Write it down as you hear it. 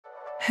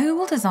Who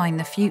will design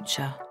the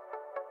future?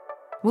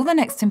 Will the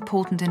next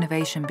important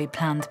innovation be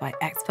planned by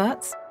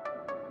experts?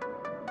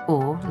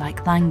 Or,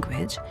 like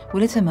language,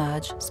 will it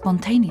emerge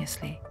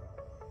spontaneously?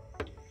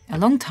 A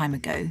long time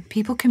ago,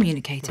 people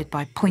communicated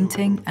by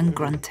pointing and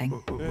grunting.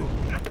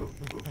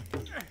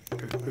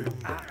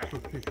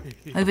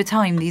 Over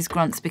time, these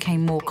grunts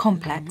became more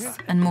complex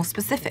and more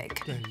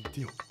specific.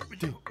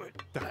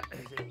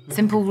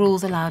 Simple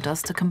rules allowed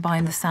us to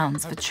combine the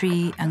sounds for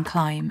tree and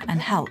climb and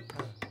help.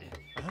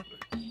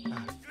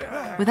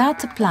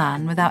 Without a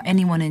plan, without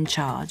anyone in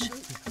charge,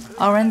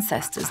 our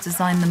ancestors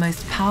designed the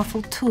most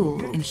powerful tool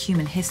in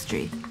human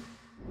history.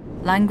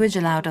 Language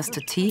allowed us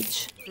to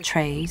teach,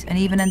 trade, and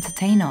even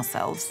entertain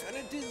ourselves.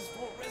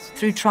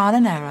 Through trial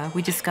and error,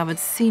 we discovered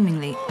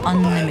seemingly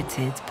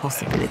unlimited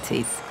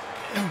possibilities.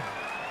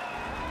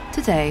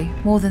 Today,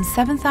 more than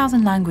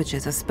 7,000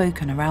 languages are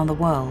spoken around the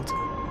world.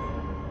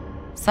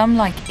 Some,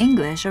 like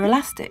English, are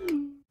elastic.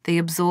 They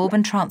absorb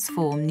and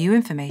transform new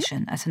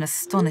information at an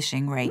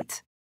astonishing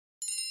rate.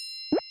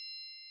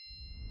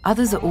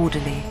 Others are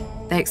orderly.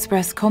 They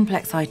express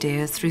complex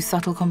ideas through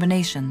subtle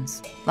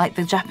combinations, like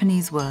the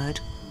Japanese word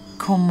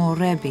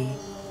komorebi,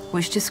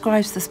 which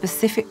describes the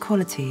specific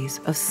qualities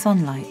of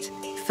sunlight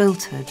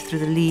filtered through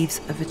the leaves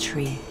of a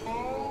tree.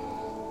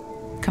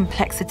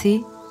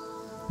 Complexity,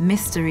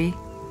 mystery,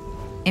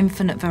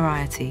 infinite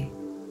variety.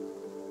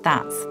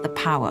 That's the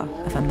power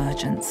of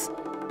emergence.